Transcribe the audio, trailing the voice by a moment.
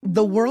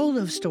The world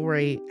of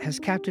story has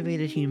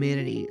captivated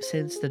humanity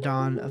since the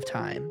dawn of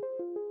time.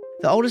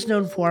 The oldest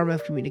known form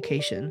of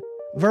communication,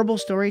 verbal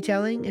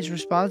storytelling is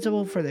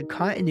responsible for the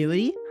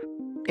continuity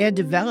and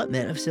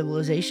development of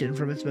civilization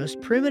from its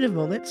most primitive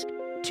moments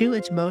to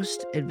its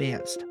most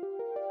advanced.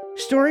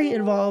 Story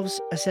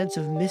involves a sense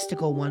of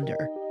mystical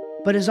wonder,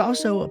 but is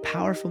also a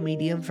powerful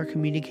medium for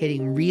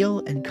communicating real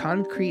and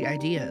concrete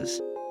ideas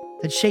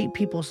that shape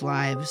people's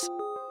lives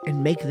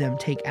and make them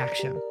take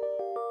action.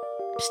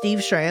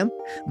 Steve Schramm,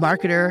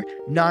 marketer,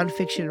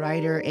 nonfiction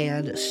writer,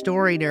 and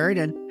story nerd,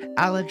 and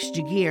Alex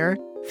Jagier,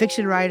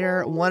 fiction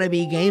writer,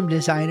 wannabe game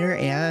designer,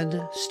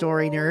 and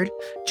story nerd,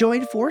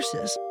 join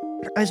forces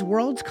as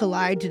worlds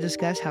collide to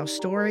discuss how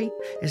story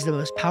is the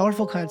most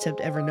powerful concept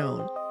ever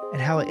known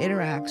and how it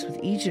interacts with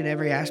each and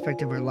every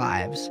aspect of our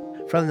lives,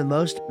 from the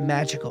most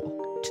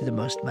magical to the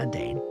most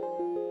mundane.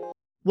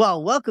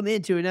 Well, welcome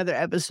into another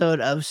episode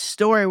of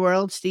Story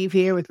World. Steve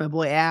here with my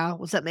boy Al.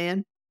 What's up,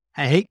 man?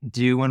 Hey,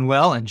 doing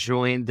well,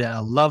 enjoying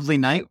the lovely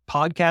night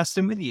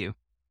podcasting with you.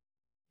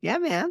 Yeah,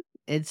 man.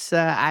 It's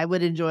I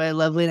would enjoy a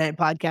lovely night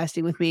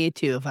podcasting with me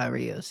too if I were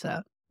you.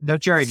 So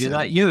Don't you already do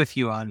that? You if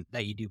you on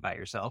that you do by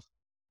yourself.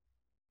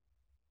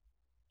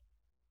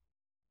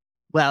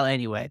 well,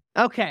 anyway.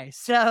 Okay,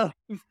 so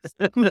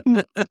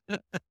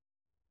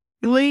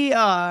we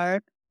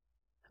are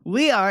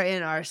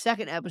in our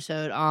second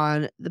episode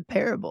on the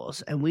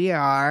parables, and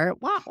why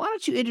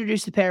don't you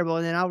introduce the parable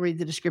and then I'll read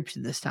the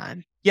description this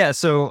time. Yeah,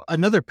 so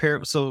another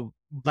parable. So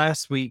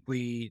last week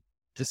we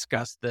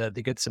discussed the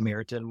Good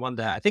Samaritan, one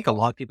that I think a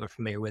lot of people are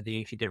familiar with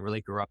if you didn't really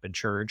grow up in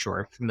church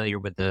or familiar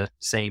with the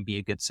saying, be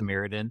a good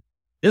Samaritan.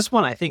 This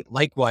one, I think,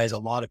 likewise, a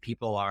lot of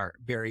people are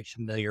very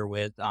familiar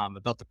with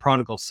about the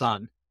prodigal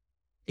son.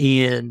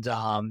 And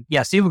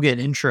Steve will get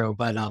an intro,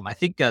 but I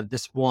think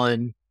this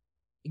one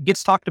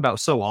gets talked about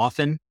so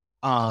often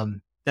that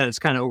it's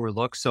kind of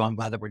overlooked. So I'm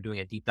glad that we're doing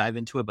a deep dive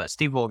into it. But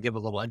Steve will give a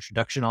little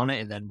introduction on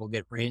it, and then we'll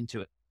get right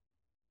into it.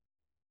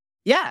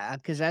 Yeah,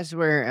 because as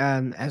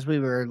we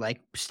were like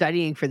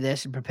studying for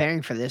this and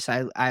preparing for this,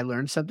 I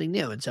learned something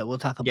new, and so we'll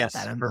talk about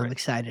that. I'm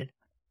excited.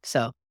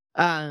 So,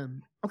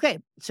 okay,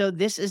 so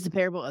this is the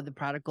parable of the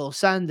prodigal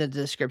son. The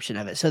description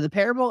of it. So the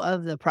parable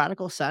of the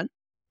prodigal son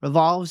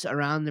revolves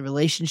around the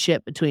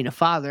relationship between a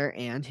father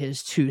and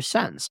his two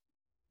sons.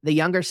 The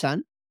younger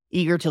son,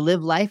 eager to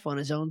live life on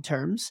his own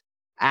terms,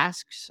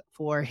 asks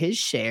for his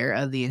share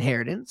of the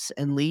inheritance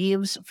and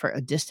leaves for a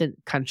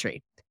distant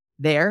country.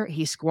 There,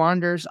 he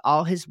squanders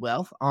all his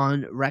wealth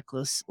on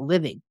reckless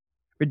living.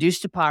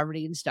 Reduced to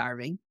poverty and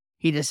starving,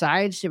 he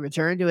decides to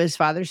return to his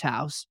father's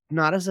house,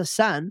 not as a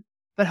son,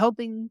 but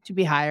hoping to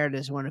be hired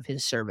as one of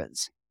his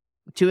servants.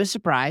 To his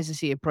surprise,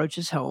 as he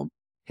approaches home,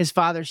 his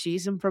father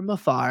sees him from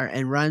afar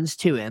and runs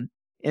to him,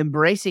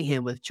 embracing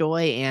him with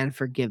joy and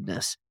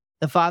forgiveness.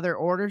 The father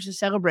orders a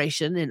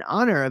celebration in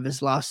honor of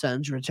his lost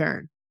son's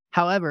return.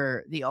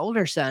 However, the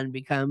older son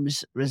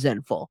becomes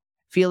resentful,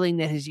 feeling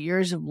that his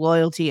years of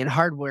loyalty and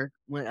hard work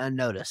went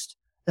unnoticed.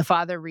 The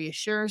father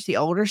reassures the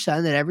older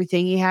son that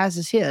everything he has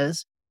is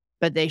his,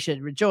 but they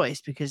should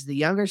rejoice because the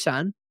younger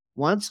son,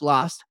 once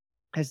lost,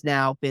 has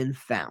now been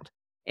found.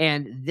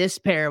 And this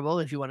parable,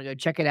 if you want to go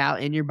check it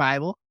out in your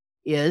Bible,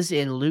 is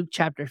in Luke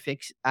chapter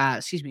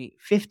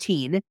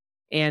 15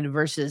 and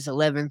verses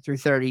 11 through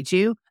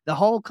 32. The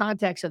whole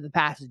context of the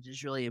passage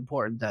is really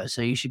important, though,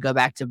 so you should go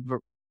back to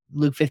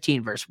Luke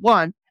 15, verse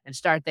 1, and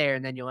start there,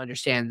 and then you'll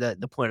understand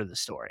the point of the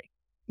story.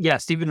 Yeah,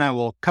 Steve and I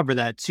will cover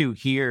that too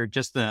here,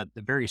 just the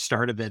very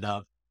start of it,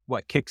 of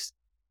what kicks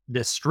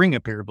this string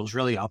of parables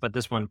really off, but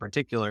this one in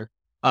particular.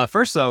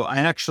 First, though, I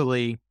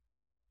actually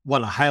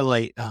want to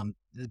highlight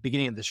the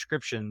beginning of the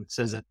description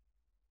says that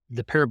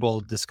the parable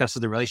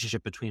discusses the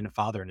relationship between a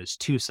father and his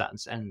two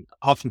sons, and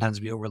oftentimes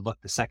we overlook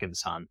the second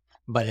son,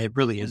 but it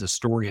really is a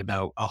story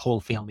about a whole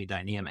family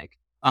dynamic.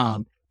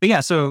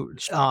 So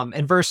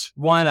in verse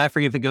 1, I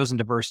forget if it goes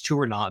into verse 2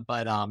 or not,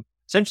 but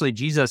essentially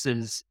Jesus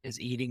is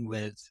eating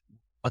with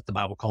what the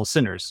Bible calls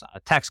sinners,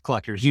 tax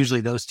collectors.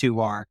 Usually those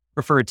two are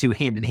referred to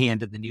hand in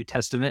hand in the New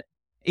Testament.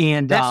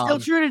 And that's still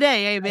true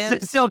today, man.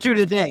 It's still true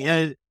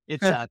today.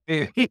 It's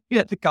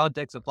the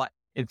context of life.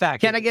 In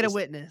fact, can I get a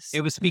witness?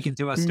 It was speaking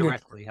to us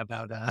directly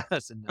about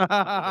us.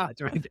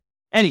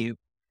 Anywho,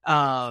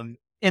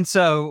 and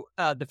so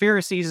the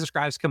Pharisees and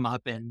scribes come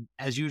up, and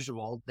as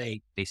usual,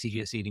 they see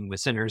Jesus eating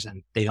with sinners,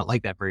 and they don't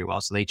like that very well.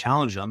 So they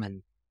challenge them,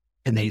 and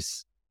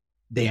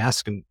they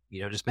ask him,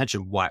 just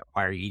mention why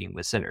are you eating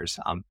with sinners?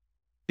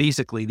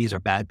 Basically, these are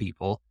bad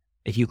people.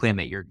 If you claim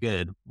that you're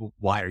good,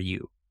 why are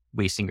you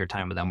wasting your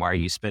time with them? Why are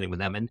you spending with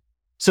them? And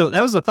so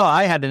that was the thought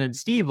I had. And then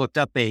Steve looked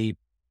up a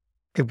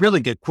really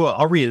good quote.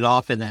 I'll read it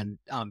off and then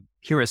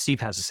hear what Steve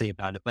has to say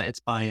about it. But it's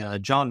by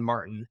John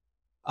Martin,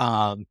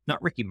 not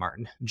Ricky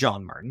Martin,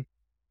 John Martin.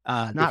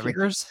 Not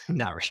Ricky.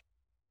 Not Ricky.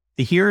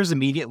 The hearers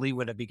immediately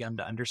would have begun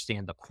to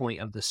understand the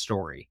point of the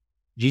story.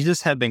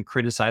 Jesus had been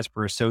criticized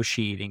for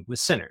associating with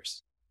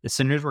sinners. The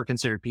sinners were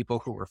considered people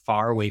who were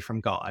far away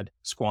from God,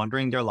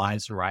 squandering their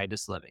lives in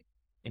riotous living.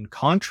 In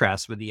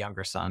contrast with the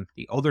younger son,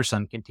 the older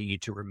son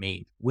continued to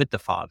remain with the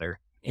father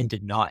and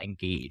did not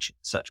engage in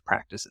such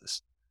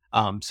practices.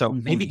 So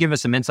maybe Mhm. give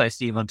us some insight,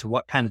 Steve, onto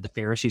what kind of the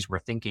Pharisees were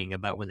thinking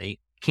about when they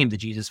came to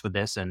Jesus with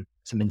this, and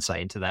some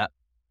insight into that.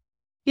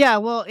 Yeah,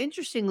 well,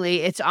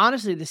 interestingly, it's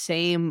honestly the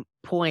same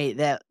point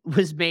that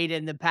was made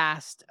in the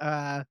past,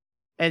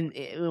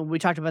 when we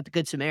talked about the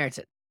Good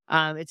Samaritan.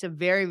 It's a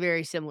very,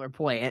 very similar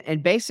point,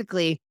 and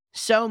basically,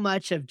 so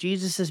much of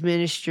Jesus's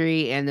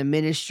ministry and the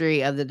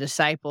ministry of the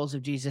disciples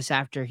of Jesus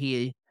after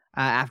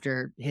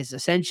his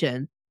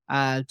ascension,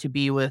 to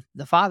be with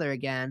the Father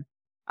again,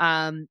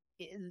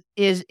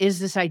 is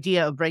this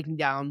idea of breaking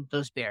down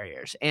those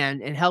barriers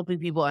and helping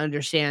people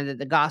understand that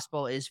the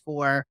gospel is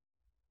for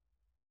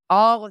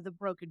all of the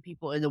broken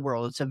people in the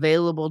world. It's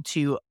available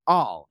to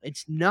all.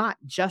 It's not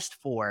just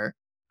for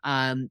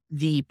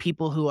the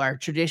people who are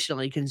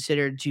traditionally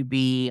considered to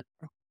be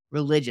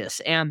religious.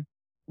 And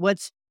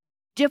what's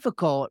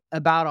difficult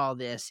about all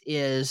this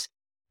is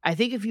I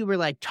think if you were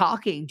like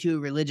talking to a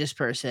religious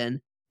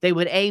person, they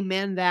would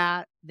amen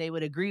that, they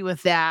would agree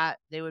with that,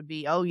 they would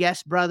be, oh,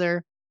 yes,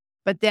 brother.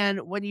 But then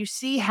when you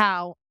see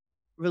how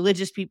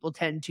religious people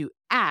tend to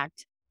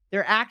act,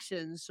 their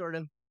actions sort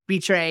of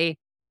betray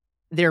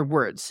their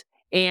words.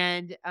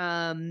 And,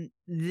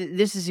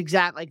 this is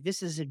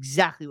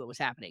exactly what was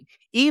happening,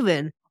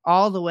 even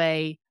all the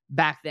way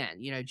back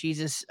then. You know,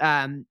 Jesus,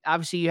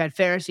 obviously you had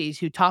Pharisees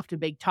who talked a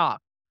big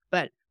talk,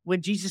 but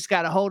when Jesus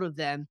got a hold of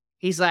them,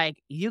 he's like,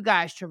 "You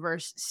guys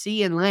traverse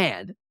sea and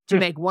land to Hmm.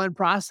 make one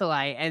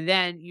proselyte, and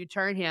then you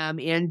turn him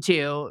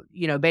into,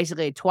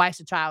 basically twice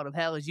a child of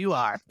hell as you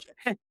are."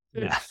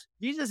 Yeah.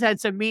 Jesus had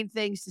some mean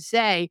things to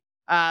say,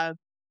 uh,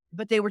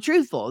 but they were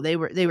truthful. They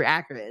were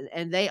accurate,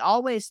 and they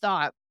always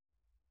thought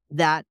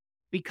that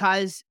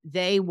because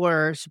they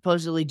were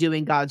supposedly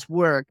doing God's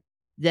work,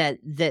 that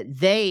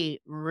they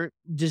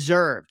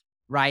deserved,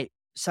 right,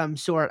 some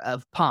sort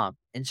of pomp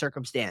and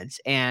circumstance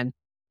and,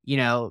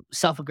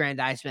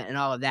 self-aggrandizement and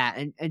all of that.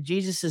 And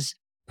Jesus's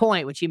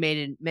point, which he made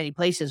in many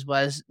places,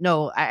 was,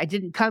 "No, I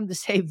didn't come to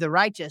save the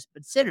righteous,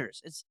 but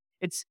sinners.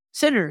 It's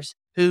sinners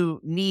who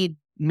need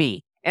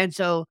me." And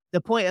so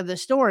the point of the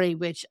story,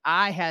 which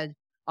I had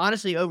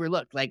honestly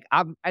overlooked, like,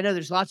 I know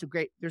there's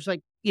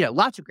like,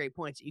 lots of great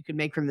points that you can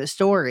make from this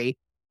story,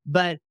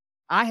 but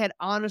I had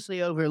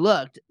honestly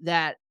overlooked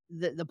that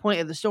the point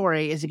of the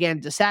story is,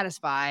 again, to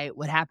satisfy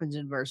what happens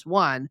in verse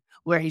 1,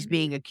 where he's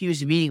being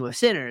accused of eating with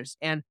sinners.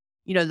 And,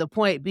 the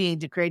point being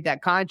to create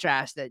that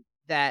contrast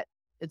that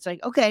it's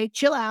like, okay,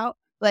 chill out.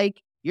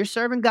 Like, you're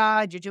serving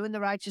God, you're doing the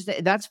righteous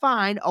that's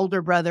fine,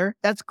 older brother,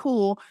 that's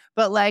cool.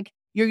 But like,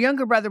 your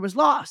younger brother was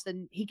lost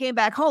and he came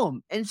back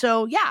home. And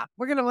so, yeah,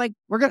 we're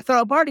gonna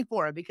throw a party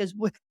for him because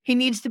he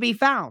needs to be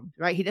found,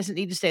 right? He doesn't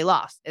need to stay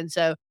lost. And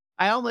so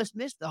I almost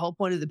missed the whole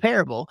point of the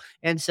parable.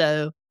 And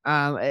so,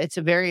 it's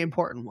a very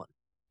important one.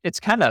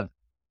 It's kind of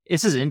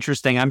this is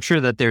interesting. I'm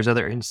sure that there's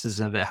other instances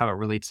of it, how it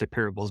relates to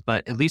parables,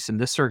 but at least in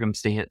this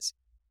circumstance,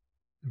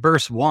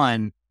 verse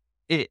 1,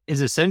 it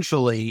is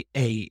essentially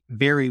a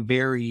very,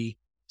 very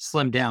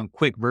slimmed down,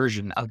 quick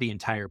version of the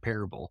entire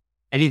parable.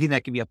 Anything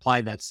that can be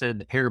applied that said in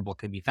the parable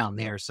can be found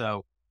there.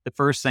 So the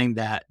first thing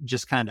that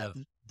just kind of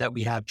that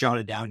we have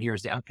jotted down here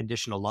is the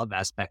unconditional love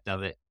aspect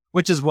of it,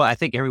 which is what I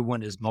think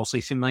everyone is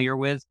mostly familiar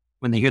with.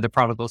 When they hear the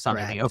prodigal son,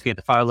 they think, Correct. okay,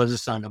 the father loves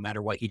his son no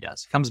matter what he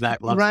does. Comes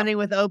back, loves him. Running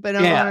with open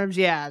Yeah. arms.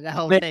 Yeah, the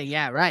whole But thing.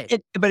 Yeah, right.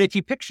 but if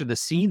you picture the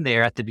scene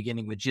there at the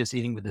beginning with Jesus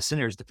eating with the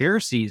sinners, the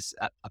Pharisees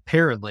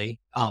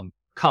apparently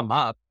come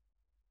up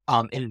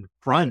in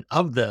front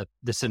of the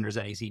sinners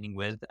that he's eating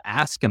with,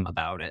 ask him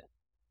about it,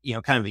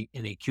 kind of in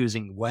an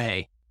accusing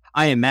way.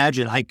 I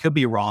imagine, I could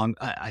be wrong.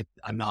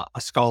 I'm not a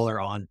scholar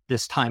on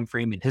this time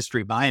frame in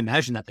history, but I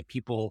imagine that the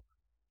people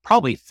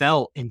probably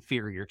felt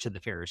inferior to the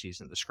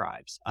Pharisees and the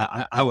scribes.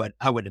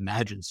 I would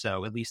imagine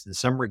so, at least in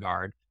some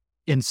regard.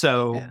 And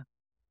so Yeah.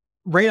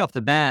 right off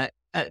the bat,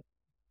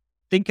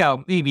 think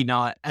how maybe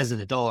not as an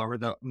adult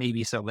or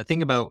maybe so, but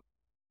think about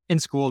in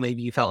school,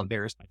 maybe you felt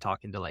embarrassed by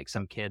talking to like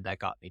some kid that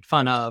got made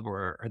fun of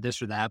or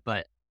this or that.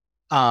 But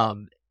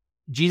um,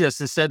 Jesus,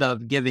 instead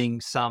of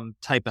giving some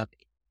type of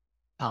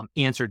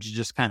answer to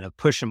just kind of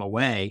push him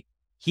away,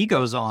 he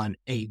goes on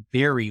a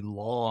very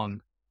long,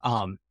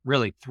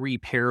 really three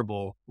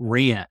parable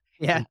rant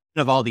Yeah. in front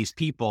of all these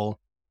people,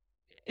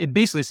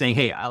 basically saying,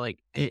 "Hey,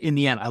 in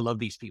the end, I love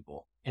these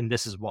people, and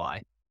this is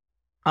why."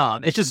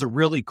 It's just a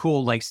really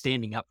cool, like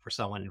standing up for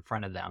someone in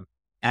front of them.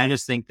 And I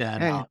just think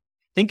that, Yeah.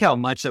 think how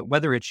much that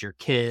whether it's your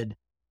kid,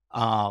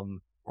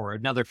 or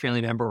another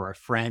family member or a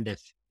friend,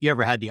 if you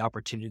ever had the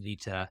opportunity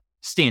to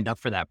stand up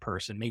for that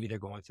person, maybe they're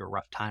going through a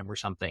rough time or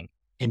something,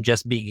 and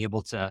just being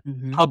able to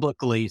Mhm.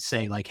 publicly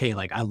say like, "Hey,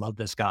 like I love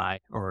this guy,"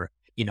 or,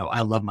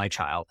 "I love my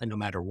child. And no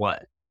matter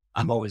what,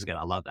 I'm always going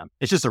to love them."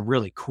 It's just a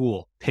really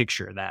cool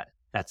picture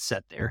that's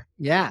set there.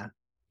 Yeah.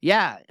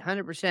 Yeah,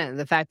 100%.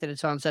 The fact that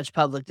it's on such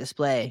public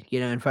display,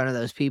 in front of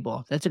those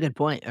people. That's a good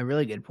point, a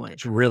really good point.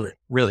 It's really,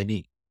 really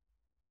neat.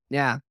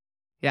 Yeah.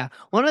 Yeah.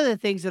 One of the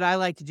things that I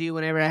like to do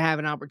whenever I have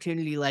an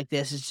opportunity like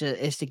this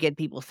is to get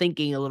people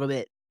thinking a little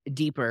bit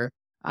deeper,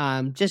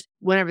 just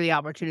whenever the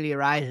opportunity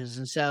arises.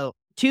 And so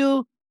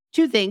two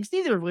things,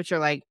 neither of which are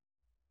like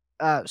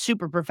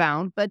super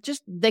profound, but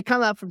just they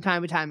come up from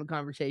time to time in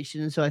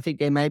conversation, and so I think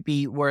they might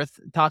be worth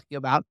talking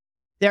about.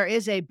 There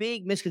is a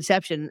big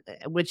misconception,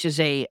 which is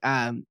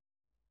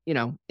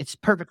it's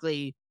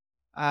perfectly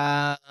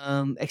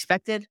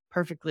expected,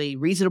 perfectly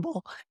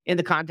reasonable in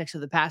the context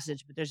of the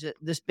passage. But there's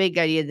this big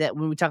idea that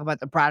when we talk about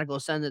the prodigal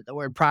son, that the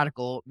word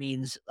prodigal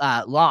means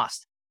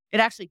lost. It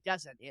actually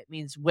doesn't. It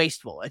means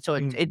wasteful. And so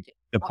Mm, it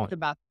good talked point.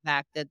 about the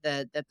fact that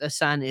the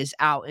son is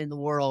out in the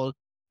world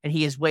and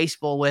he is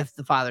wasteful with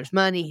the father's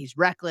money. He's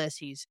reckless.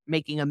 He's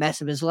making a mess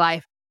of his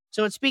life.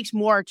 So it speaks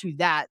more to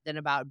that than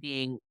about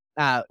being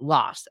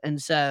lost. And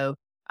so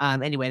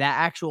anyway, that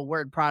actual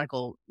word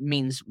prodigal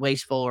means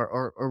wasteful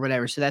or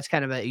whatever. So that's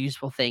kind of a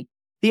useful thing.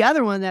 The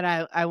other one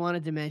that I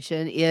wanted to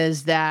mention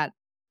is that,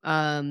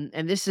 and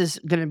this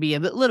is going to be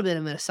little bit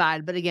of an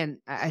aside, but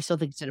again, I still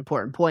think it's an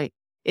important point,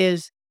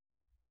 is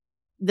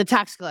the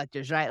tax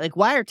collectors, right? Like,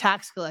 why are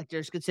tax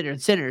collectors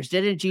considered sinners?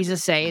 Didn't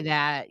Jesus say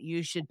that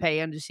you should pay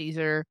unto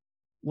Caesar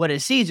what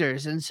is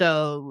Caesar's? And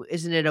so,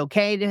 isn't it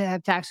okay to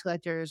have tax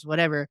collectors,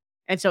 whatever?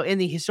 And so, in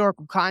the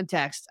historical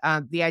context,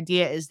 the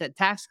idea is that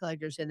tax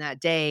collectors in that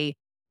day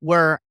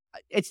were,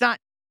 it's not,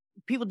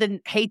 people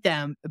didn't hate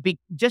them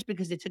just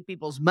because they took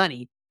people's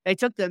money. They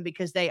took them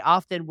because they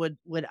often would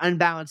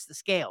unbalance the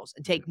scales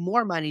and take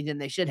more money than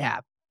they should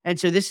have. And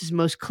so this is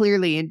most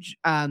clearly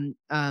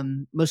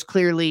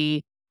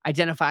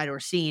identified or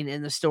seen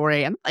in the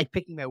story. I'm like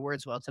picking my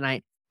words well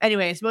tonight.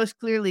 Anyway, it's most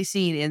clearly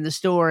seen in the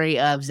story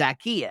of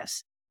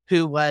Zacchaeus,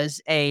 who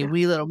was a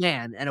wee little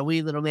man, and a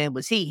wee little man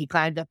was he. He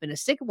climbed up in a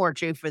sycamore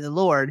tree for the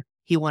Lord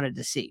he wanted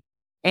to see.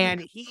 And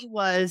he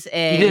was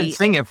You didn't a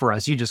sing it for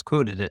us. You just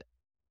quoted it.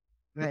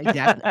 Right,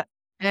 exactly.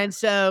 And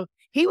so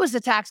he was a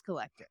tax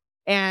collector,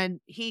 and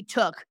he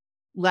took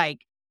like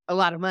a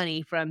lot of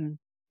money from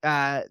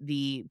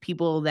the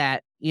people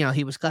that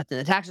he was collecting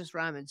the taxes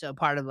from. And so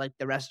part of like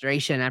the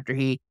restoration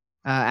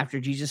after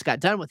Jesus got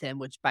done with him,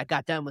 which by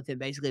got done with him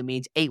basically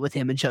means ate with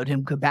him and showed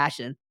him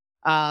compassion.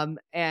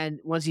 And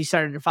once he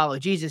started to follow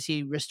Jesus,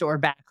 he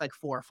restored back like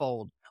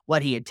fourfold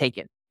what he had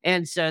taken.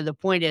 And so the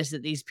point is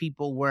that these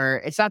people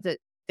it's not that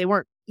they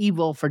weren't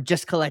evil for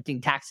just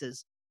collecting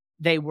taxes.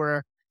 They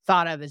were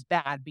thought of as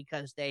bad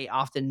because they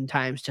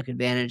oftentimes took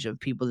advantage of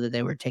people that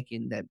they were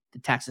taking the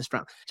taxes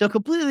from. So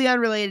completely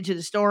unrelated to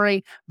the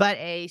story, but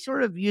a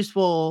sort of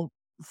useful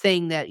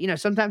thing that,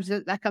 sometimes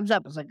that comes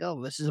up. It's like,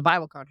 oh, this is a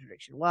Bible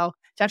contradiction. Well,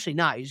 it's actually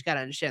not. You just got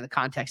to understand the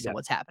context of Yeah.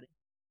 what's happening.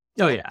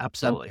 Oh Yeah. yeah, So,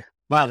 absolutely.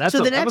 Wow,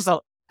 so the next,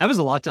 that was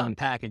a lot to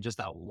unpack in just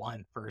that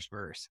one first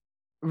verse.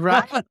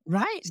 right,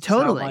 right. So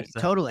much Totally. that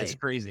it's Totally.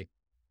 crazy.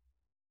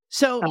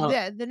 So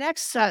Uh, the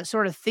next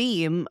sort of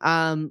theme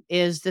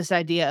is this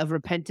idea of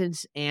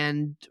repentance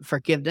and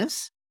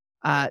forgiveness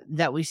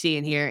that we see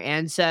in here,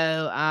 and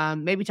so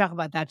maybe talk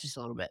about that just a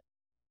little bit.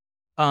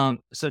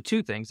 so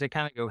two things, they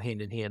kind of go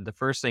hand in hand. The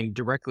first thing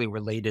directly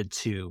related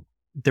to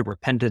the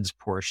repentance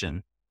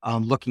portion,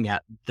 looking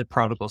at the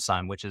prodigal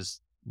son, which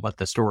is what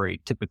the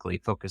story typically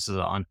focuses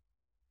on.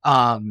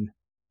 Um,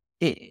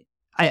 it,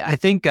 I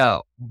think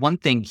one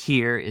thing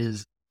here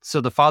is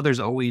so the father's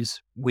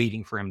always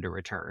waiting for him to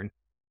return.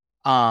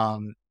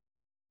 Um,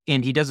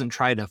 and he doesn't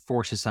try to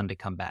force his son to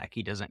come back.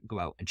 He doesn't go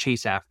out and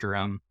chase after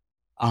him.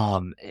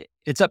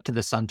 It's up to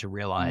the son to Mm,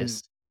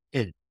 realize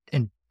it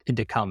and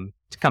to come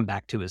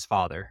back to his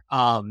father.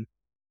 And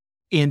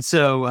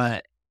so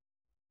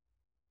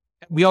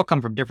we all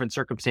come from different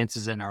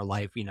circumstances in our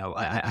life.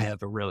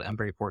 I'm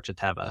very fortunate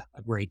to have a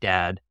great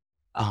dad.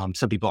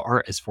 Some people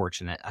aren't as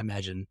fortunate. I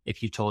imagine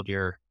if you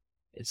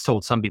it's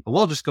told some people,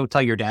 well, just go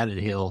tell your dad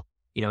and he'll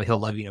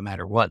love you no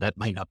matter what. That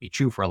might not be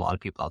true for a lot of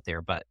people out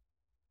there, but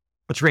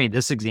what's great in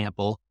this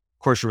example,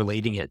 of course,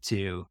 relating it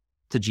to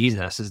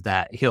Jesus is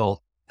that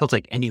he'll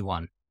take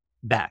anyone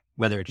back,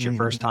 whether it's your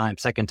first mhm. time,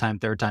 second time,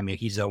 third time,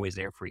 he's always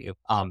there for you.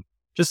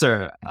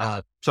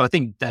 So I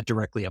think that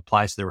directly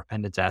applies to the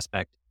repentance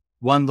aspect.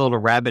 One little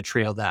rabbit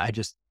trail that I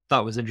just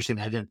thought was interesting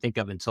that I didn't think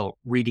of until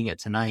reading it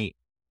tonight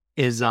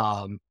is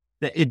that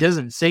it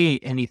doesn't say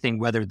anything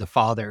whether the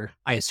father,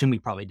 I assume he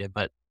probably did,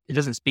 but it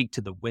doesn't speak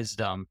to the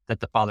wisdom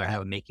that the father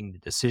had in making the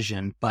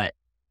decision. But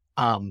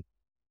um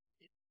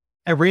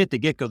right at the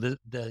get go, the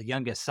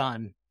youngest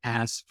son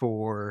asks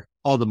for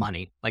all the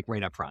money, like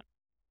right up front,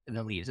 and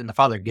then leaves, and the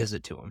father gives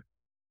it to him.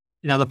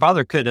 Now, the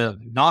father could have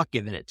not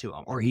given it to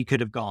him, or he could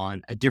have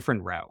gone a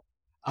different route.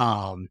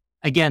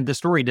 Again, the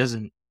story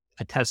doesn't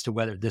attest to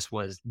whether this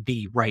was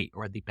the right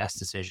or the best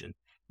decision,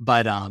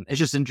 but it's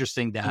just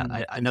interesting that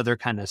Mm. another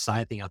kind of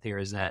side thing out there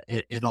is that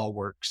it all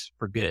works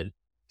for good.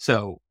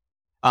 So,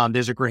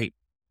 there's a great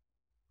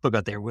book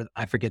out there with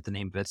I forget the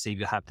name of it. So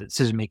you have to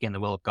decision making the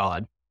will of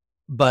God,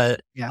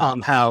 but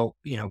Yeah. how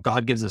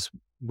God gives us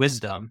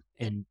wisdom,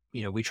 and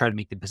we try to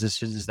make the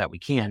decisions that we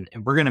can,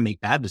 and we're going to make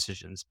bad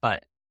decisions,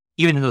 but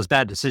even in those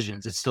bad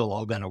decisions, it's still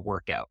all going to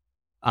work out.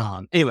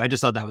 Anyway, I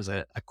just thought that was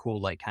a cool,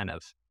 like, kind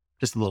of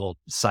just a little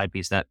side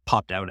piece that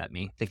popped out at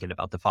me thinking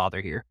about the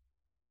father here.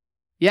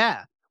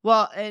 Yeah.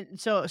 Well, and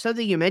so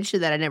something you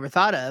mentioned that I never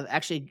thought of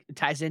actually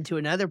ties into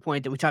another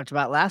point that we talked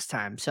about last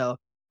time. So,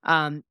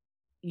 um,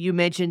 you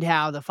mentioned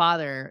how the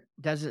father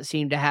doesn't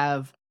seem to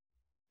have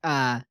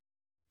uh,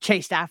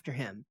 chased after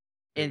him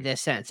in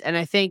this sense. And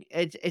I think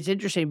it's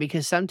interesting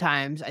because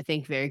sometimes I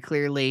think very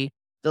clearly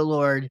the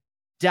Lord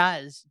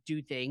does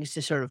do things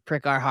to sort of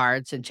prick our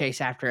hearts and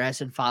chase after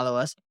us and follow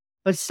us.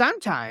 But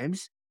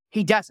sometimes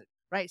he doesn't,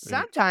 right? Mhm.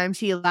 Sometimes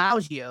he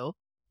allows you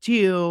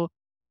to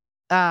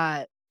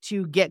uh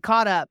to get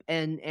caught up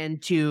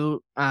and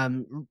to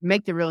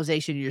make the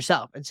realization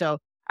yourself. And so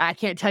I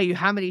can't tell you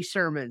how many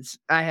sermons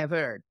I have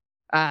heard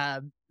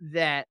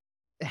that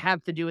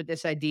have to do with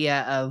this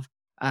idea of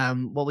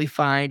what we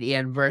find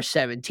in verse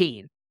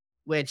 17,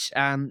 which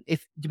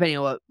if depending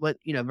on what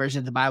version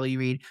of the Bible you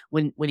read,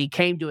 when he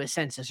came to his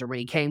senses or when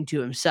he came to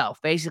himself,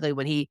 basically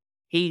when he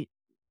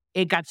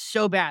it got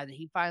so bad that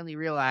he finally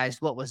realized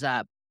what was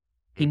up.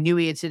 He Mhm. knew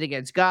he had sinned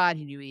against God.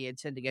 He knew he had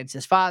sinned against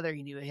his father.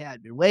 He knew he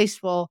had been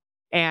wasteful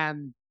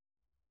and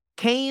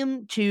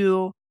came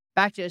to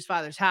back to his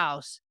father's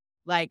house,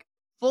 like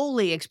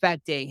fully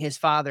expecting his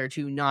father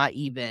to not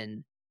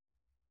even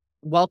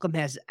welcome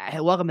as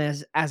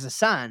a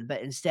son,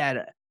 but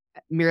instead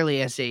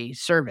merely as a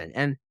servant.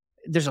 And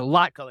there's a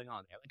lot going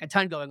on there, like a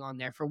ton going on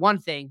there. For one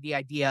thing, the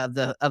idea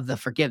of the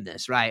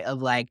forgiveness, right?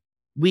 Of like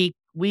we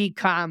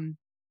come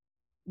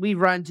we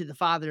run to the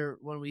Father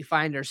when we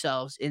find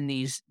ourselves in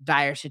these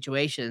dire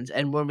situations,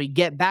 and when we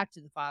get back to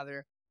the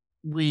Father,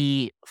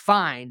 we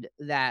find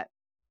that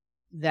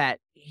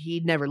He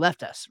never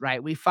left us,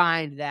 right? We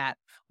find that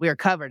we are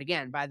covered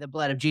again by the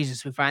blood of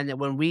Jesus. We find that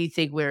when we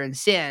think we're in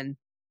sin,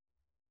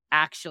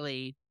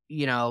 actually,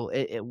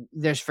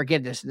 there's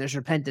forgiveness and there's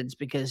repentance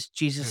because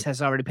Jesus Mhm.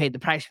 has already paid the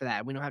price for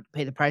that. We don't have to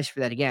pay the price for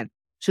that again.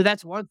 So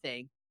that's one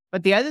thing.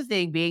 But the other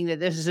thing being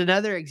that this is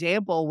another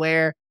example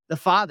where the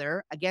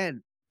Father,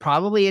 again,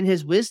 probably in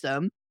his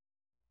wisdom,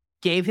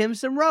 gave him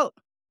some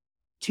rope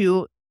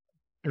to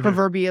Mhm.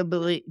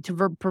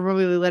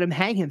 proverbially let him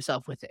hang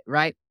himself with it,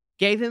 right?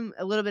 Gave him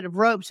a little bit of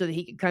rope so that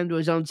he could come to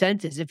his own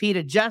senses. If he'd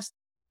have just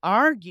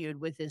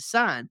argued with his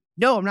son,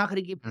 "No, I'm not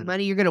gonna give you Mhm.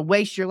 money, you're gonna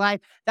waste your life,"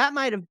 that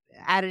might have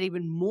added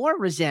even more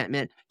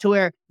resentment to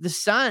where the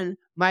son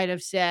might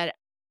have said,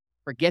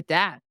 "Forget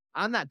that.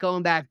 I'm not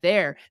going back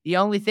there. The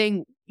only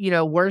thing,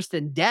 worse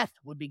than death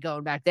would be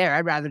going back there.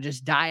 I'd rather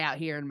just die out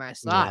here in my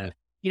slop." Yeah.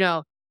 You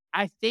know,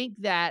 I think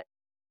that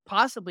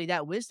possibly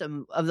that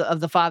wisdom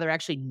of the father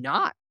actually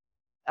not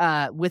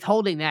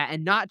withholding that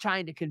and not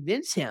trying to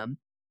convince him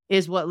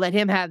is what let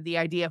him have the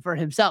idea for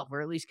himself, or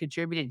at least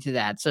contributing to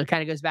that. So it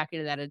kind of goes back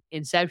into that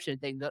inception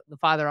thing. The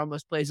father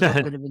almost plays a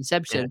little bit of Yeah.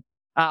 inception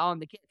on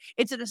the kid.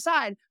 It's an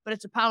aside, but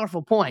it's a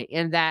powerful point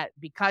in that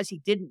because he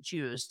didn't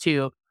choose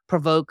to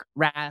provoke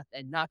wrath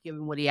and not give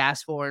him what he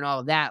asked for and all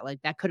of that,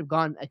 like that could have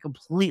gone a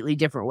completely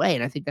different way.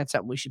 And I think that's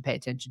something we should pay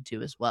attention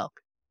to as well.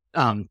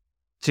 Um,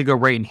 to go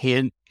right in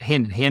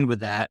hand with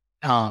that,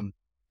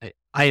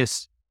 I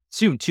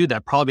assume too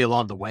that probably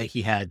along the way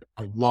he had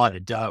a lot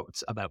of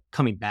doubts about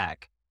coming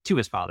back to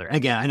his father. And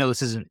again, I know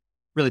this isn't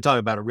really talking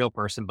about a real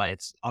person, but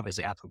it's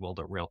obviously applicable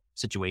to real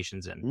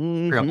situations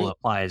and parable Hmm.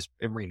 applies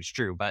and rings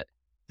true. But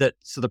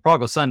so the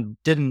prodigal son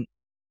didn't.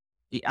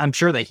 I'm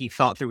sure that he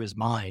thought through his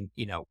mind,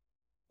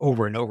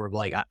 over and over,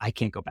 like I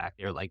can't go back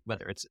there. Like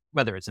whether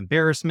it's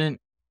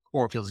embarrassment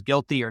or feels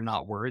guilty or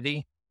not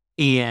worthy.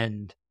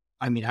 And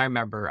I mean, I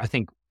remember. I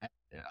think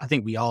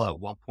we all at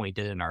one point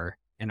did in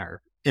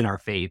our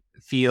faith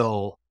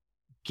feel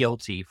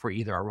guilty for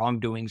either our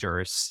wrongdoings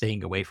or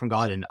staying away from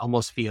God and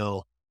almost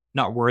feel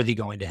not worthy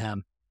going to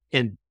Him.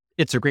 And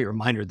it's a great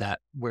reminder that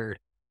we're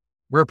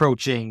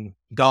approaching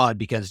God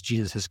because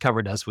Jesus has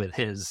covered us with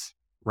His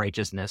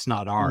righteousness,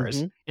 not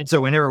ours. Hmm. And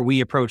so whenever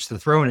we approach the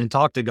throne and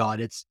talk to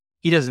God,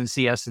 He doesn't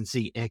see us and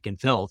see ick and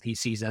filth. He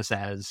sees us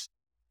as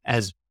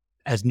as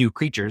new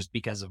creatures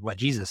because of what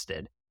Jesus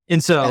did.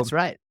 And so That's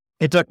right.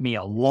 it took me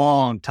a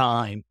long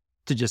time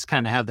to just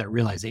kind of have that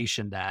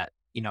realization that,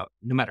 no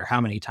matter how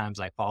many times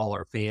I fall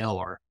or fail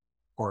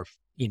or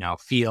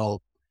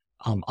feel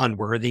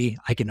unworthy,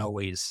 I can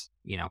always,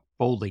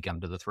 boldly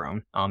come to the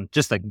throne.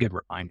 Just a good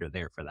reminder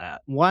there for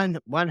that.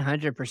 100%,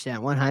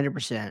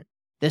 100%.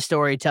 This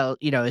story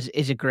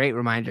is a great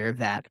reminder of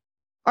that.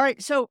 All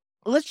right, so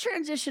let's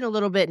transition a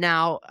little bit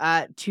now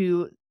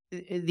to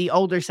the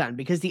older son,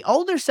 because the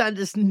older son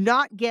does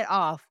not get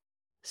off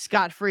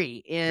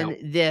scot-free No.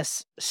 in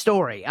this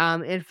story.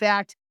 In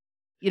fact,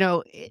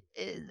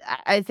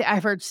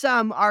 I've heard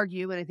some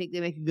argue, and I think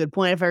they make a good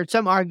point. I've heard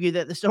some argue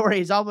that the story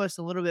is almost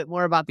a little bit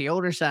more about the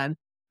older son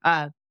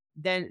uh,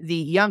 than the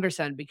younger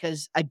son,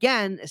 because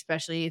again,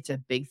 especially it's a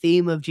big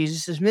theme of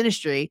Jesus's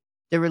ministry.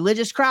 The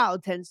religious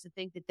crowd tends to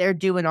think that they're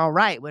doing all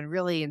right when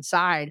really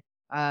inside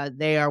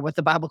they are what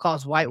the Bible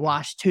calls Mhm.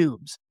 whitewashed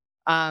tombs.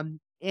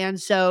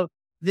 And so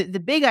the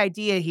big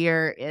idea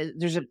here is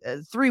there's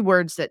three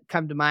words that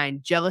come to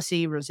mind: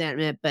 jealousy,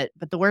 resentment, but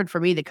the word for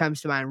me that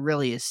comes to mind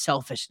really is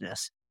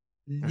selfishness.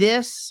 Mhm.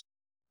 This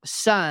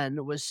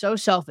son was so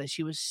selfish.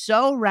 He was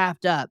so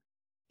wrapped up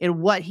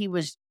in what he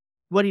was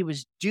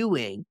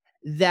doing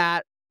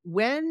that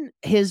when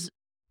his,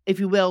 if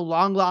you will,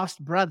 long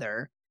lost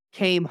brother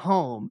came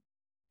home,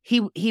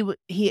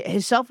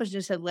 his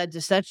selfishness had led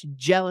to such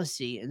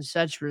jealousy and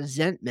such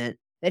resentment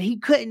that he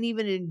couldn't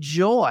even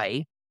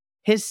enjoy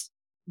his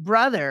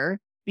brother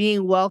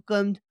being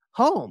welcomed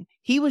home.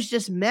 He was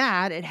just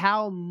mad at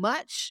how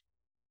much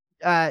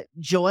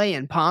joy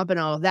and pomp and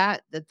all of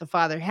that the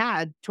father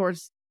had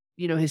towards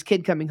his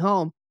kid coming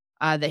home,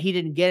 that he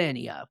didn't get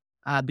any of,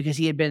 because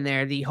he had been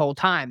there the whole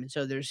time, and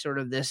so there's sort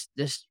of this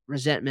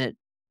resentment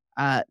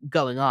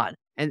going on,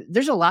 and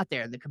there's a lot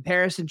there. The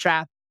comparison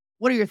trap.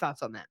 What are your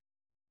thoughts on that?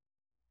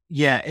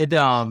 Yeah,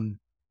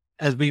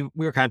 as we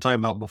were kind of talking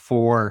about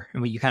before,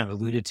 and what you kind of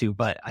alluded to,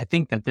 but I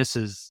think that this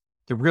is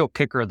the real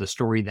kicker of the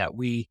story, that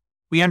we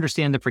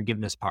understand the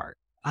forgiveness part.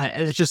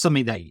 And it's just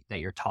something that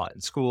you're taught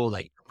in school,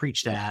 that you're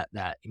preached at,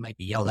 that you might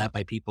be yelled at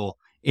by people.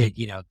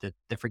 The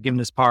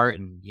forgiveness part,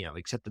 and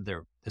accepted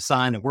the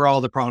son, and we're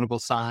all the prodigal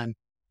son,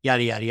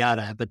 yada yada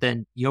yada. But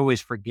then you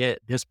always forget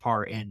this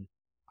part, and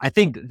I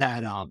think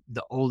that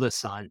the oldest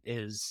son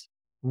is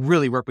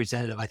really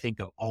representative, I think,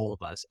 of all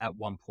of us at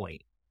one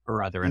point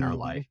or other in our Mhm.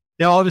 life.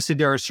 Now, obviously,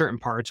 there are certain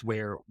parts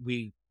where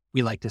we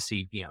like to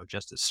see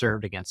justice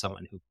served against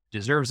someone who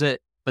deserves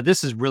it, but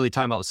this is really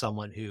talking about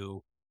someone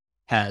who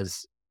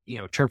has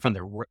turned from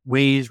their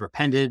ways,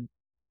 repented,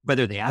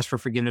 whether they ask for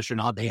forgiveness or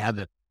not. They have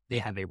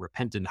a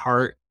repentant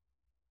heart.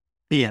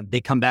 Yeah,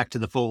 they come back to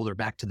the fold, or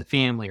back to the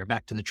family, or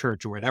back to the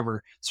church, or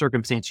whatever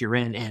circumstance you're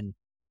in, and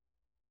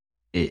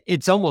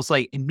it's almost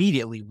like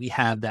immediately we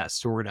have that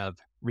sort of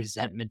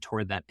resentment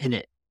toward them, and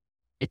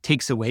it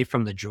takes away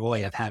from the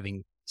joy of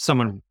having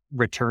someone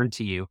return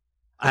to you.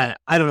 I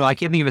don't know. I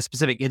can't think of a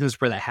specific instance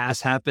where that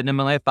has happened in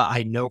my life, but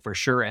I know for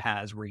sure it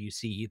has, where you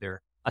see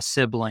either a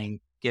sibling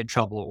get in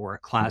trouble or a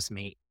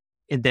classmate,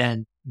 and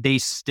then they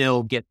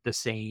still get the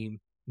same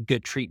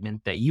good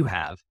treatment that you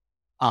have.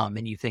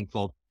 And you think,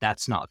 well,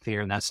 that's not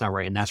fair and that's not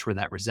right. And that's where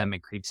that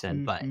resentment creeps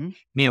in. But Mhm.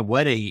 man,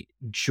 what a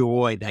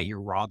joy that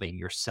you're robbing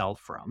yourself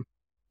from,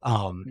 to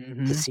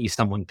Mhm. see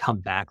someone come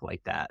back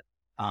like that.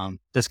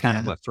 That's kind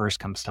of Yeah. what first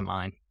comes to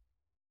mind.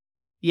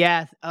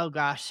 Yeah. Oh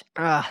gosh.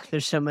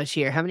 There's so much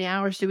here. How many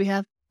hours do we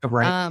have?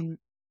 Right.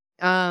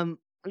 Um,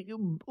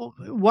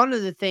 one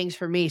of the things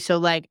for me, so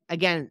like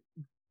again,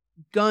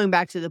 going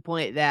back to the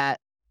point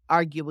that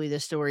arguably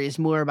this story is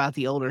more about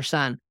the older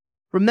son.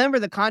 Remember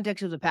the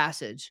context of the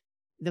passage.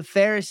 The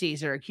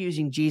Pharisees are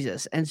accusing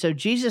Jesus. And so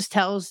Jesus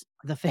tells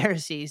the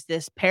Pharisees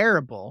this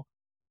parable.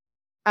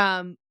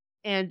 Um,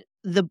 and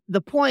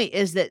the point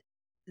is that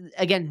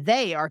again,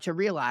 they are to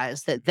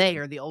realize that they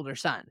are the older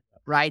son,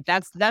 right?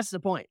 That's the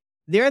point.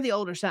 They're the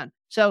older son.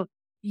 So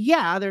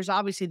yeah, there's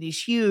obviously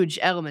these huge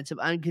elements of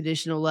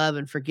unconditional love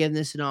and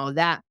forgiveness and all of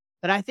that.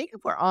 But I think if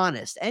we're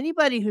honest,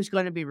 anybody who's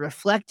going to be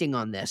reflecting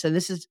on this, and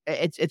this is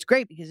it's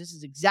great because this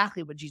is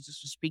exactly what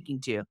Jesus was speaking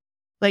to.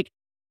 Like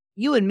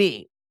you and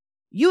me,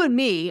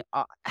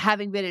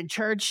 having been in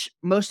church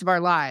most of our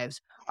lives,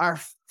 are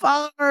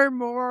far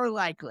more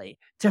likely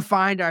to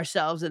find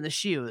ourselves in the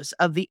shoes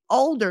of the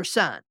older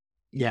son,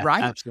 Yeah,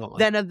 right? absolutely.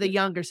 Than of the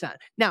younger son.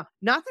 Now,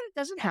 not that it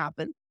doesn't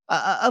happen.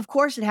 Of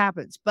course it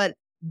happens, but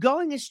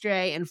going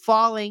astray and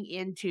falling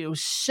into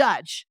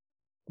such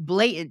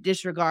blatant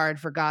disregard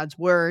for God's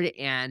word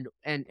and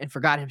for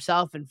God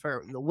himself and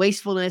for the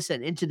wastefulness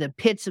and into the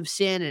pits of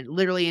sin and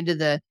literally into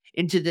the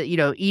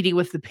eating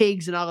with the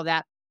pigs and all of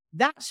that.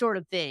 That sort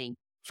of thing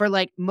for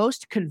like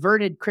most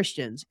converted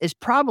Christians is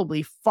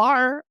probably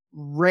far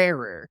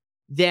rarer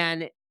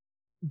than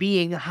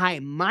being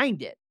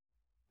high-minded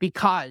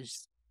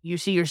because you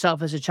see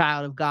yourself as a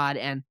child of God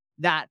and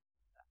that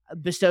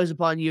bestows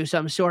upon you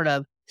some sort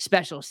of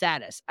special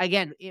status.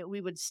 Again,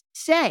 we would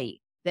say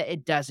that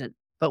it doesn't,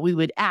 but we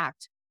would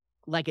act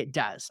like it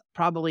does,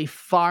 probably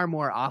far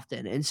more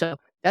often. And so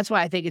that's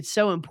why I think it's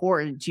so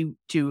important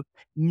to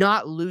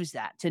not lose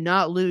that, to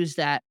not lose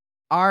that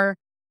our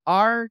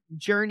our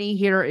journey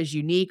here is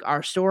unique,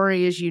 our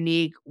story is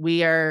unique.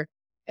 We are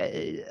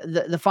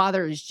the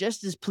Father is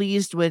just as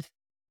pleased with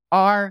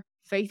our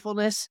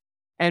faithfulness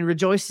and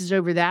rejoices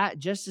over that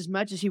just as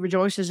much as he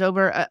rejoices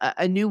over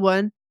a new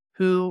one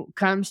who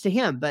comes to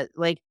him. But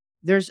like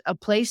there's a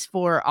place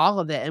for all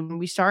of it. And when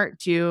we start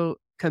to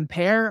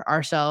compare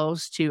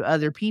ourselves to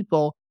other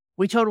people,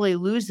 we totally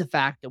lose the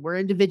fact that we're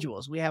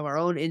individuals. We have our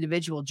own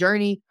individual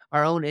journey,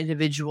 our own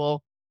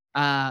individual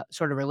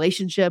sort of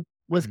relationship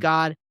with Mhm.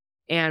 God.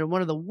 And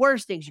one of the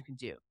worst things you can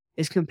do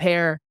is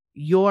compare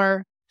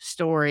your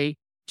story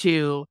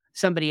to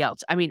somebody else.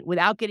 I mean,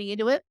 without getting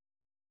into it,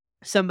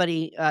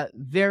 somebody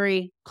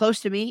very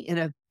close to me in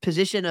a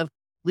position of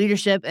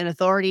leadership and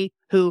authority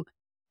who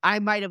I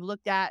might have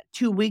looked at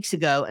 2 weeks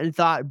ago and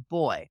thought,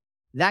 boy,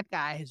 that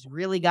guy has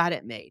really got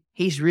it made.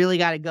 He's really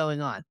got it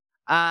going on.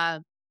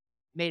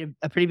 Made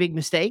a pretty big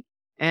mistake.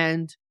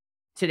 And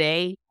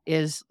today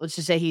is, let's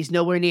just say he's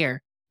nowhere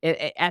near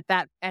at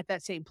that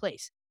same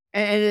place.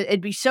 And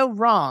it'd be so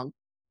wrong,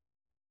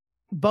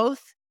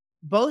 both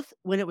both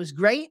when it was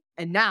great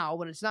and now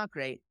when it's not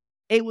great.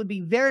 It would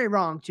be very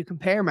wrong to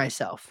compare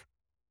myself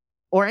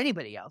or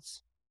anybody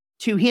else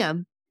to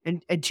him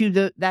and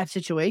to that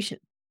situation,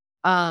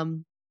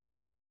 um,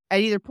 at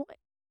either point,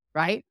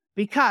 right?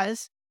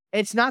 Because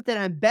It's not that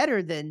I'm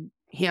better than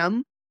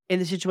him in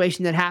the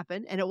situation that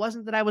happened, and it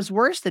wasn't that I was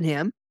worse than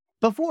him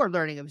before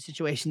learning of a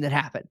situation that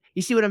happened.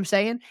 You see what I'm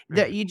saying?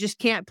 That you just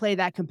can't play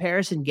that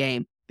comparison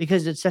game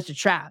because it's such a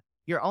trap.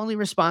 You're only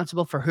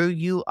responsible for who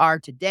you are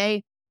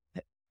today.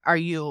 Are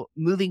you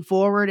moving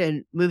forward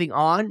and moving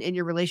on in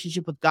your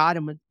relationship with God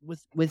and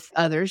with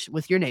others,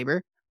 with your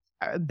neighbor,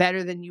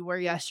 better than you were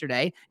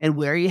yesterday? And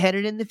where are you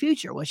headed in the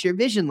future? What's your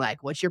vision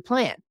like? What's your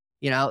plan?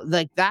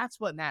 Like that's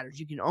what matters.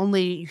 You can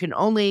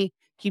only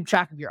keep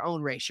track of your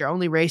own race. You're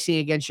only racing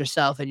against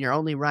yourself, and you're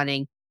only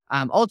running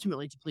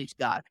ultimately to please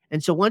God.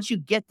 And so once you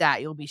get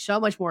that, you'll be so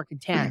much more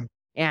content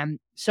and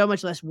so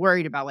much less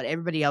worried about what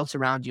everybody else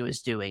around you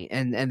is doing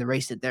and the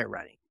race that they're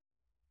running.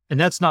 And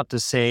that's not to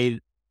say,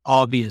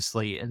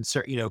 obviously, and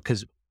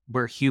because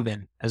we're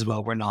human as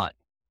well. We're not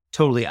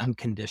totally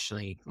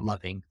unconditionally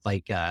loving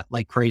like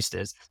Christ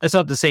is. That's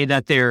not to say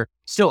that there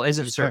still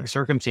isn't certain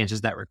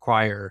circumstances that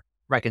require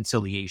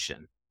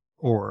reconciliation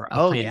or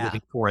a plan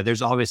moving forward.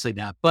 There's obviously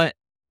that, but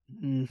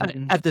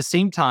at the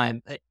same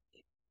time,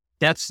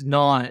 that's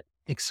not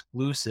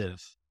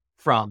exclusive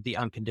from the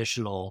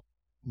unconditional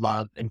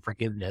love and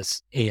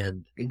forgiveness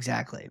and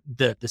exactly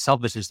the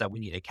selfishness that we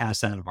need to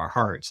cast out of our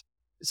hearts.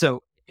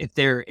 So if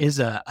there is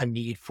a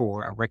need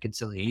for a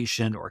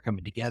reconciliation or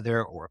coming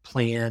together or a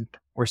plan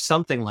or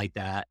something like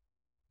that,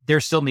 there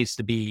still needs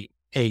to be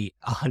a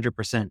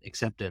 100%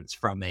 acceptance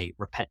from a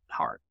repentant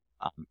heart.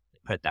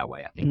 Put it that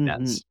way. I think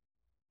that's.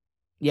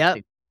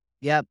 Yep.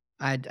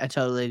 I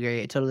totally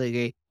agree. I totally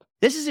agree.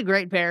 This is a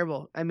great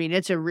parable. I mean,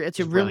 it's a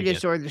really good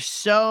story. There's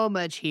so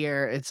much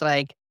here. It's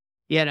like,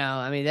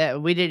 I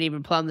mean, we didn't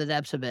even plumb the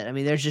depths of it. I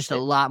mean, there's just a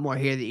lot more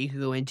here that you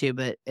could go into,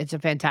 but it's a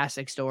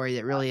fantastic story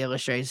that really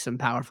illustrates some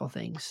powerful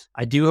things.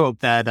 I do hope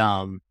that,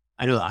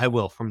 I know that I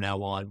will from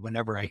now on,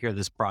 whenever I hear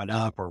this brought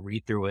up or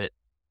read through it,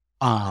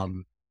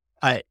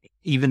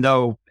 even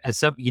though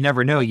you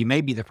never know, you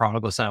may be the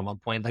prodigal son at one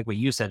point. Like what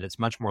you said, it's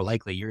much more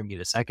likely you're going to be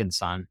the second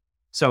son.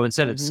 So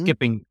instead of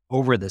skipping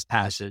over this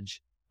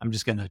passage, I'm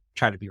just going to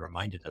try to be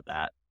reminded of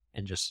that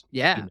and just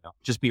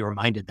be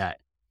reminded that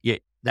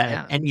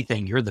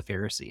anything, you're the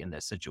Pharisee in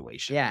this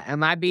situation. Yeah.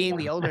 Am I being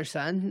the older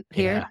son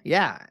here?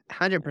 Yeah.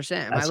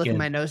 100%. Am I looking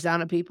my nose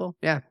down at people?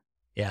 Yeah.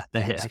 Yeah.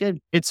 That's good.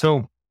 It's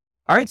so.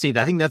 All right, Steve.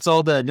 I think that's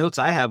all the notes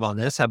I have on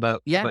this. How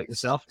about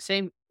yourself?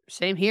 Same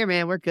here,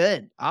 man. We're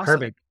good. Awesome.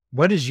 Perfect.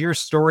 What is your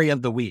story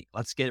of the week?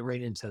 Let's get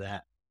right into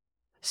that.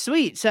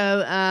 Sweet. So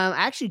I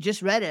actually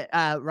just read it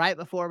right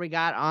before we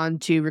got on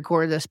to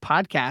record this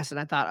podcast. And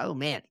I thought, oh,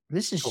 man,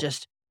 this is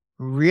just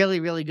really,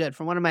 really good.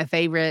 From one of my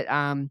favorite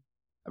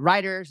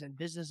writers and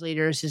business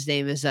leaders. His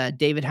name is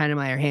David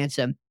Heinemeier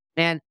Hansson.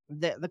 And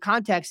the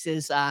context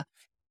is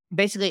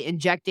basically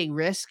injecting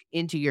risk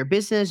into your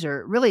business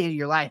or really into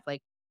your life.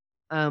 Like,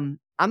 I'm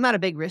not a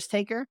big risk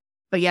taker,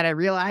 but yet I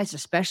realized,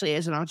 especially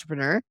as an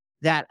entrepreneur,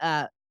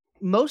 that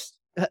most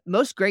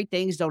great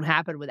things don't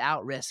happen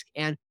without risk.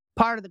 And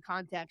part of the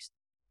context,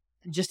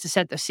 just to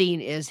set the scene,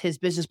 is his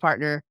business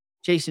partner,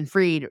 Jason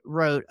Fried,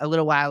 wrote a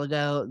little while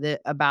ago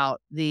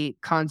about the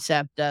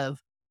concept of,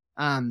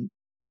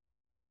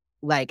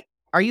 like,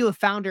 are you a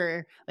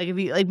founder? Like, if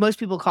you, like, most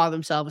people call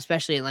themselves,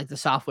 especially in like the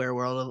software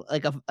world,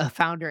 like a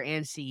founder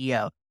and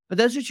CEO, but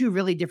those are two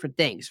really different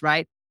things,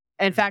 right?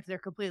 In fact, they're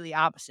completely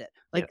opposite.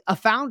 Like a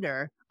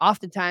founder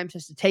oftentimes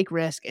has to take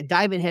risk and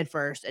dive in head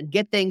first and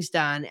get things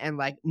done and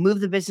like move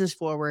the business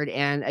forward.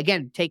 And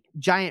again, take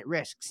giant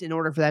risks in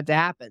order for that to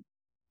happen.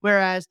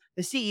 Whereas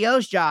the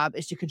CEO's job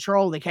is to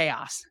control the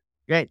chaos,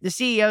 right? The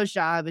CEO's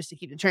job is to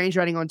keep the trains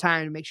running on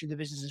time and make sure the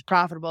business is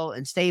profitable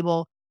and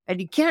stable.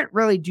 And you can't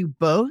really do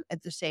both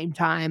at the same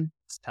time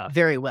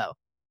very well.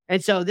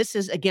 And so this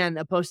is, again,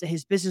 a post that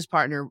his business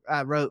partner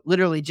wrote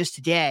literally just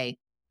today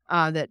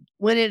that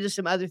went into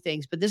some other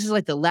things. But this is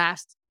like the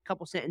last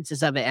couple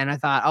sentences of it. And I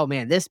thought, oh,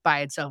 man, this by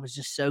itself is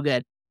just so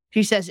good.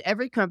 He says,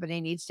 every company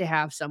needs to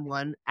have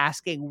someone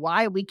asking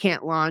why we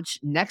can't launch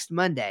next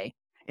Monday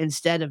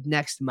instead of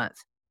next month,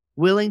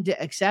 willing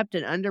to accept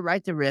and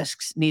underwrite the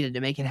risks needed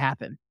to make it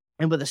happen,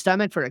 and with a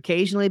stomach for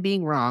occasionally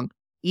being wrong,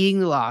 eating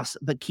the loss,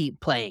 but keep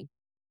playing.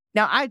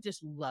 Now, I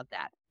just love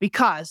that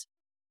because,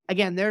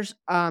 again, there's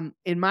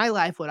in my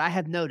life, what I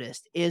have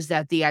noticed is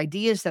that the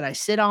ideas that I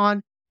sit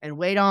on and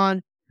wait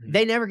on,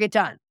 they never get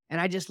done.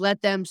 And I just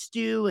let them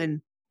stew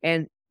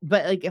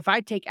but like if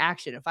I take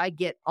action, if I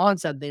get on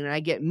something and I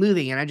get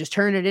moving and I just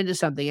turn it into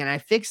something and I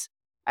fix,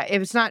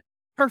 if it's not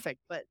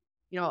perfect, but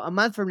a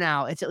month from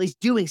now, it's at least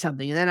doing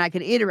something and then I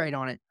can iterate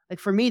on it. Like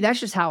for me,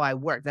 that's just how I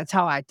work. That's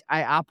how I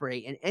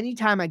operate. And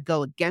anytime I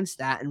go against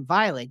that and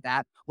violate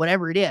that,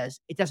 whatever it is,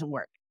 it doesn't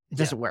work. It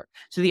doesn't work.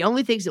 So the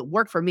only things that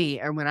work for me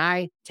are when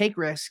I take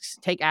risks,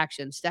 take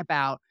action, step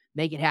out,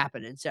 make it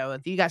happen. And so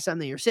if you got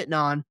something you're sitting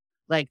on,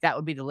 like that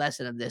would be the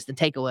lesson of this, the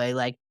takeaway,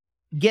 like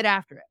get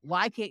after it.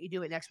 Why can't you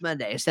do it next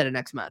Monday instead of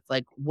next month?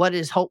 Like what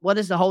is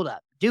the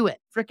holdup? Do it.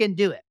 Freaking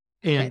do it.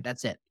 And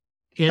that's it.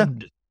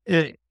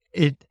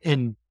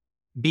 And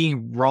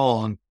being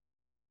wrong,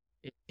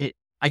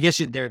 I guess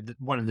they're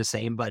one and the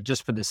same, but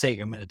just for the sake,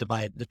 I'm going to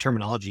divide the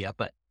terminology up,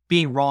 but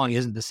being wrong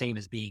isn't the same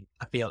as being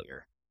a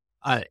failure.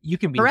 You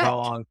can be Correct.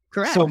 wrong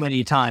so Correct.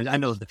 many times. I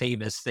know the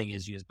famous thing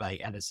is used by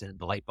Edison,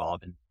 the light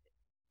bulb, and a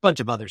bunch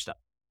of other stuff.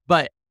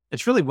 But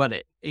it's really what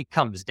it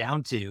comes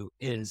down to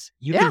is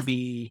Yeah.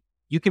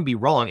 you can be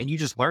wrong and you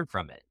just learn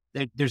from it.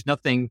 There's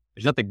nothing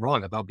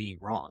wrong about being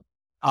wrong.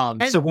 So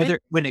And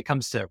when it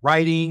comes to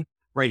writing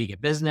a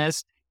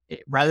business,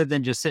 rather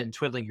than just sitting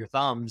twiddling your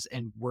thumbs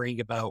and worrying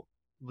about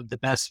the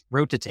best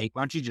route to take,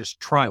 why don't you just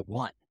try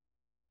one?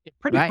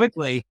 Pretty right.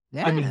 quickly.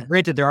 I mean, Yeah.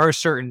 granted, there are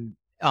certain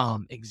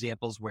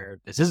examples where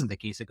this isn't the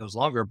case, it goes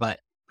longer, but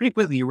pretty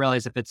quickly you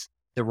realize if it's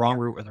the wrong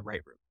route or the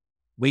right route.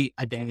 Wait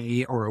a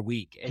day or a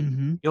week and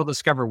Mhm. you'll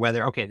discover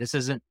whether, okay, this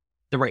isn't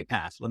the right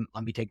path.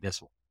 Let me take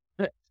this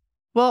one.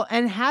 Well,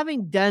 and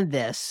having done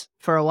this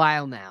for a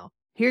while now,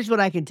 here's what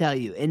I can tell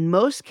you. In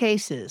most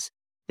cases,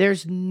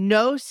 there's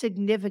no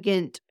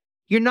significant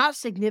you're not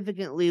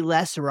significantly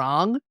less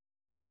wrong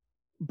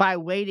by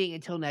waiting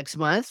until next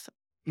month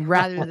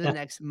rather than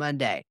next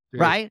Monday, True.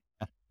 right?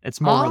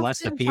 It's more or less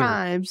the fear.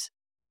 Oftentimes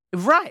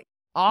right.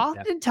 Yeah.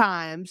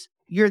 Oftentimes,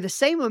 you're the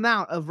same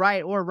amount of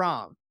right or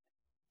wrong.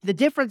 The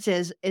difference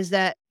is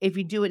that if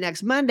you do it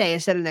next Monday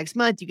instead of next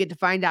month, you get to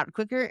find out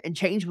quicker and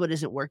change what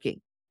isn't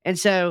working. And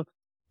so,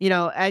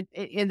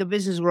 in the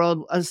business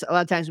world, a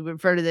lot of times we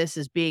refer to this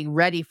as being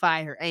ready,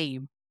 fire,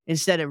 aim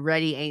instead of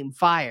ready, aim,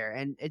 fire.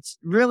 And it's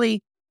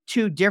really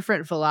two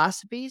different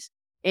philosophies.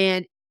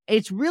 And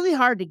it's really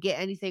hard to get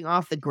anything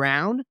off the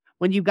ground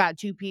when you've got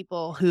two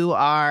people who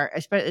are,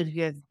 especially if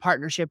you have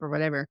partnership or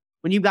whatever,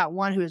 when you've got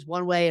one who is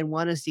one way and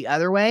one is the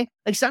other way,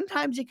 like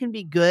sometimes it can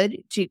be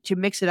good to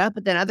mix it up,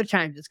 but then other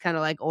times it's kind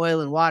of like oil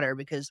and water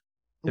because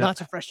Yeah.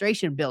 lots of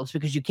frustration builds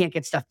because you can't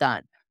get stuff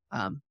done.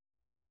 Um,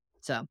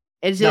 so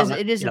No,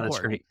 it is yeah, that's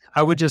important. great.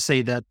 I would just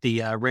say that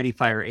the ready,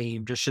 fire,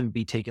 aim just shouldn't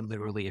be taken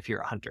literally if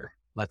you're a hunter.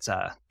 Let's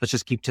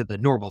just keep to the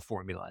normal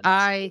formula.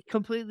 I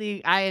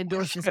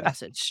endorse this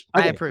message. I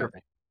Okay, approve.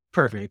 perfect.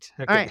 Perfect.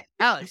 All Okay. right,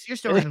 Alex, your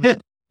story of the week.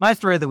 My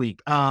story of the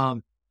week.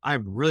 I'm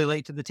really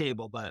late to the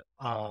table, but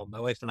my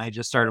wife and I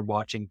just started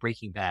watching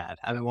Breaking Bad.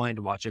 I've been wanting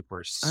to watch it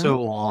for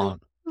so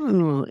long,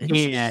 Oh, and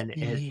it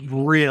interesting.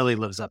 really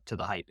lives up to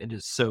the hype. It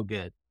is so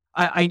good.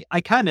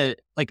 I kind of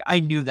like I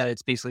knew that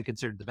it's basically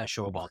considered the best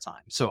show of all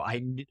time, so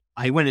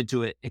I went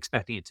into it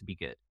expecting it to be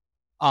good.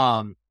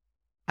 Um,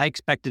 I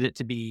expected it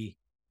to be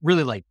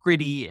really like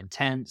gritty,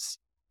 intense.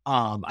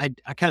 I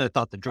kind of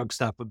thought the drug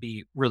stuff would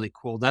be really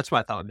cool. That's what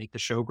I thought would make the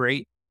show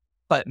great.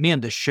 But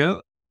man,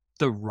 the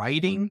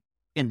writing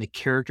and the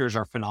characters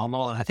are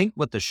phenomenal. And I think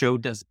what the show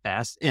does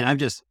best, and I'm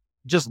just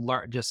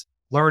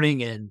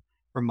learning and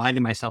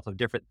reminding myself of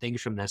different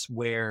things from this,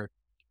 where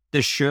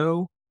the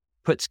show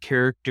puts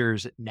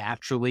characters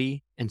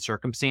naturally in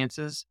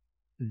circumstances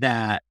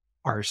that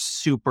are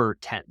super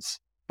tense,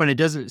 but it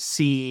doesn't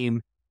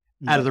seem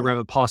out of the No. realm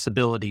of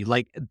possibility.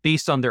 Like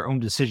based on their own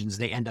decisions,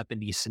 they end up in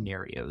these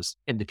scenarios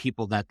and the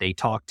people that they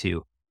talk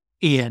to.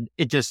 And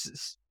it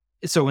just,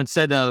 so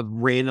instead of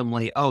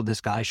randomly, oh,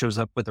 this guy shows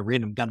up with a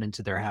random gun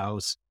into their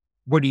house,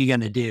 what are you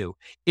going to do?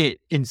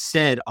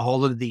 Instead,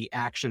 all of the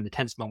action, the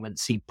tense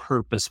moments seem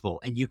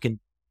purposeful and you can,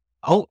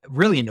 oh,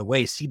 really in a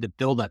way see the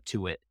build up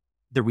to it,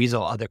 the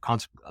result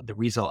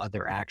of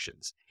their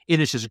actions. It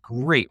is just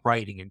great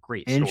writing and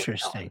great storytelling.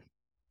 Interesting.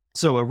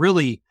 So a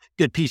really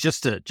good piece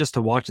just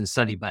to watch and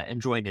study, but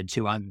enjoying it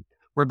too.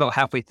 We're about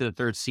halfway through the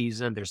third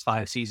season. There's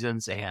 5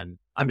 seasons, and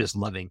I'm just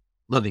loving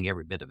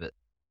every bit of it.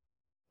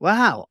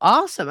 Wow,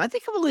 awesome. I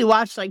think I've only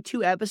watched like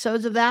 2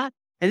 episodes of that,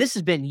 and this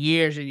has been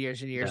years and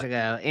years and years Yeah,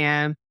 ago,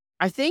 and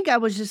I think I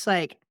was just,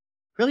 like,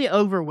 really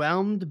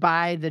overwhelmed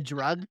by the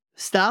drug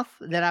stuff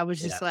that I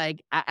was yeah, just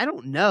like, I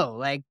don't know,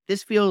 like,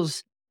 this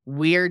feels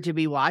weird to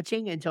be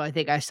watching until I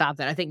think I stopped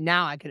it. I think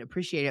now I can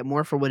appreciate it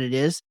more for what it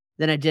is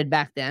than I did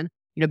back then.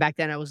 Back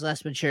then I was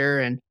less mature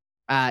and,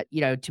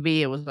 to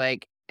me, it was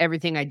like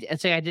everything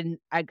it's like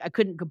I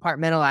couldn't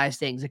compartmentalize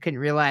things. I couldn't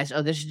realize,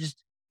 "Oh, this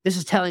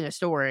is telling a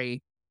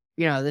story."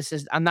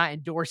 I'm not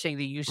endorsing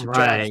the use of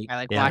drugs right. by,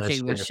 like, Yeah, that's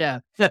watching this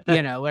true.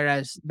 show,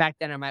 whereas back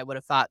then I might would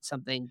have thought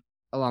something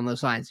along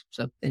those lines.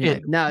 So, anyway,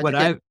 And no,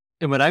 it's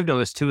good. what I've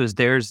noticed too is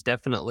there's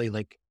definitely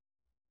like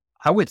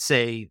I would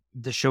say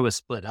the show is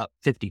split up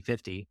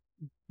 50-50,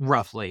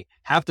 roughly.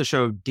 Half the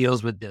show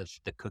deals with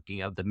the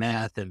cooking of the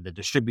meth and the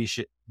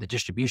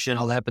distribution,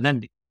 all that. But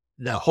then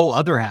the whole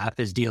other half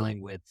is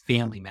dealing with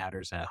family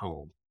matters at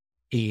home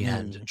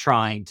and Mm,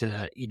 trying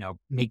to,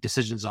 make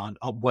decisions on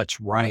what's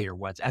right or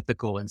what's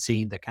ethical and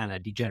seeing the kind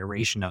of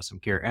degeneration of some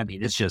care. I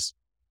mean, it's just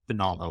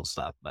phenomenal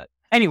stuff. But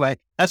anyway,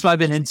 that's what I've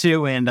been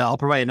into. And I'll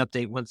provide an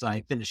update once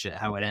I finish it,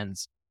 how it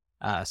ends.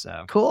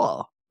 So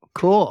cool,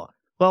 cool.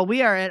 Well,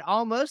 we are at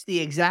almost the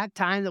exact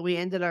time that we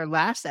ended our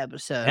last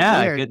episode.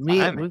 yeah, good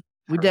timing.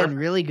 We've done Perfect.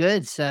 really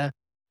good. So,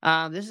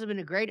 this has been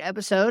a great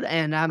episode,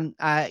 and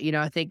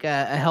I think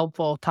a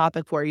helpful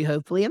topic for you.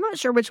 Hopefully, I'm not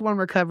sure which one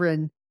we're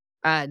covering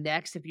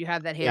next. If you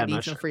have that Yeah, I'm handy,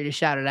 not feel sure. free to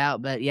shout it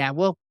out. But yeah,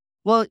 well,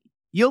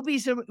 you'll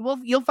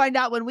find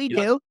out when we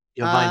You'll do.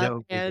 you'll find out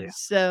what we do. And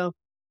so,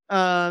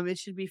 it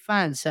should be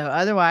fun. So,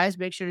 otherwise,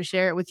 make sure to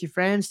share it with your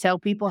friends. Tell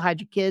people, hide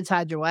your kids,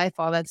 hide your wife,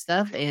 all that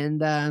stuff,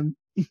 and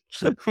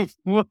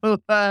we'll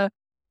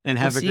and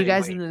We'll have a see you great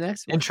guys in week. the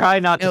next And one. try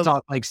not to Yo,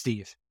 talk like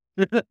Steve.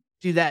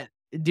 do that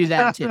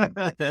too.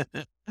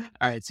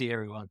 All right. See you,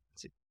 everyone.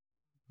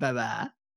 Bye bye.